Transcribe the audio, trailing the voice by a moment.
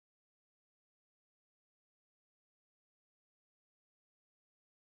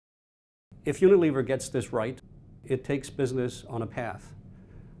If Unilever gets this right, it takes business on a path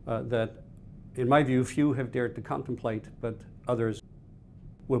that, in my view, few have dared to contemplate, but others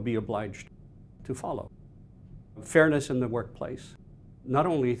will be obliged to follow. Fairness in the workplace, not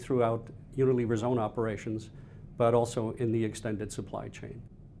only throughout Unilever's own operations, but also in the extended supply chain.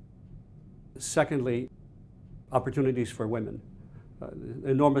 Secondly, opportunities for women.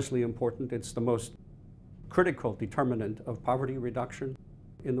 Enormously important. It's the most critical determinant of poverty reduction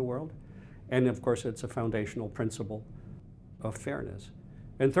in the world. And of course, it's a foundational principle of fairness.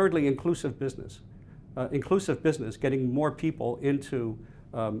 And thirdly, inclusive business. Inclusive business, getting more people into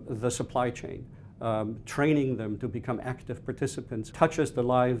the supply chain, training them to become active participants, touches the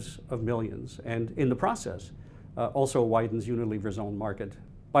lives of millions, and in the process also widens Unilever's own market.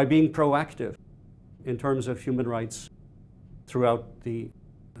 By being proactive in terms of human rights throughout the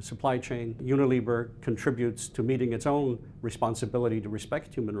supply chain, Unilever contributes to meeting its own responsibility to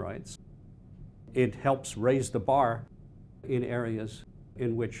respect human rights. It helps raise the bar in areas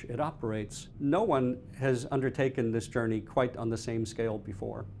in which it operates. No one has undertaken this journey quite on the same scale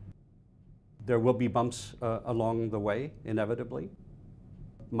before. There will be bumps along the way, inevitably.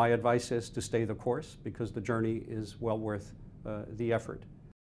 My advice is to stay the course because the journey is well worth the effort.